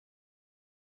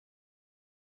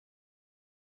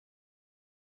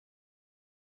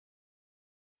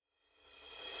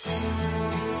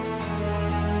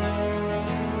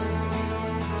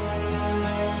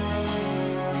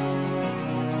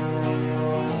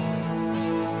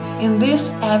In this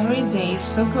everyday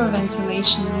super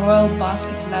ventilation royal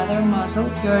basket leather muzzle,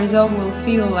 your dog will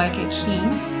feel like a king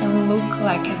and look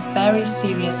like a very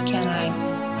serious canine.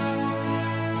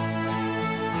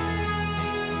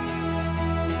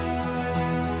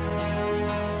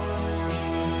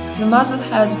 The muzzle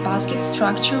has basket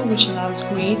structure which allows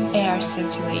great air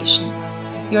circulation.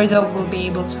 Your dog will be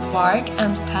able to bark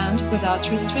and pant without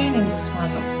restraining this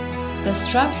muzzle. The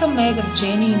straps are made of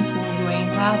genuine full-grain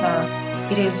leather.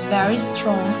 It is very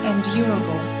strong and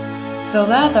durable. The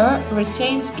leather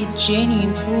retains its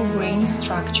genuine full-grain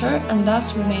structure and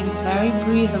thus remains very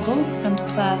breathable and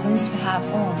pleasant to have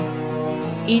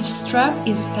on. Each strap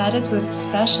is padded with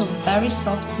special very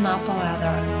soft Napa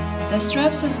leather. The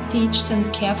straps are stitched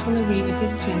and carefully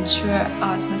riveted to ensure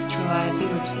utmost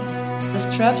reliability. The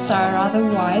straps are rather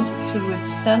wide to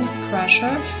withstand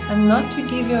pressure and not to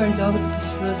give your dog the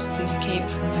possibility to escape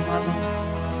from the muzzle.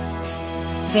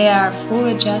 They are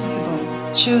fully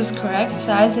adjustable. Choose correct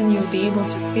size and you'll be able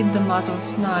to fit the muzzle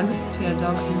snug to your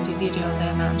dog's individual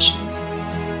dimensions.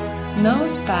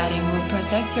 Nose padding will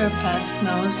protect your pet's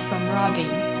nose from rubbing.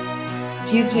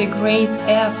 Due to a great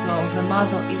airflow, the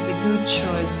muzzle is a good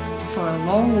choice for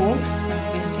long walks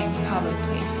and visiting public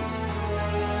places.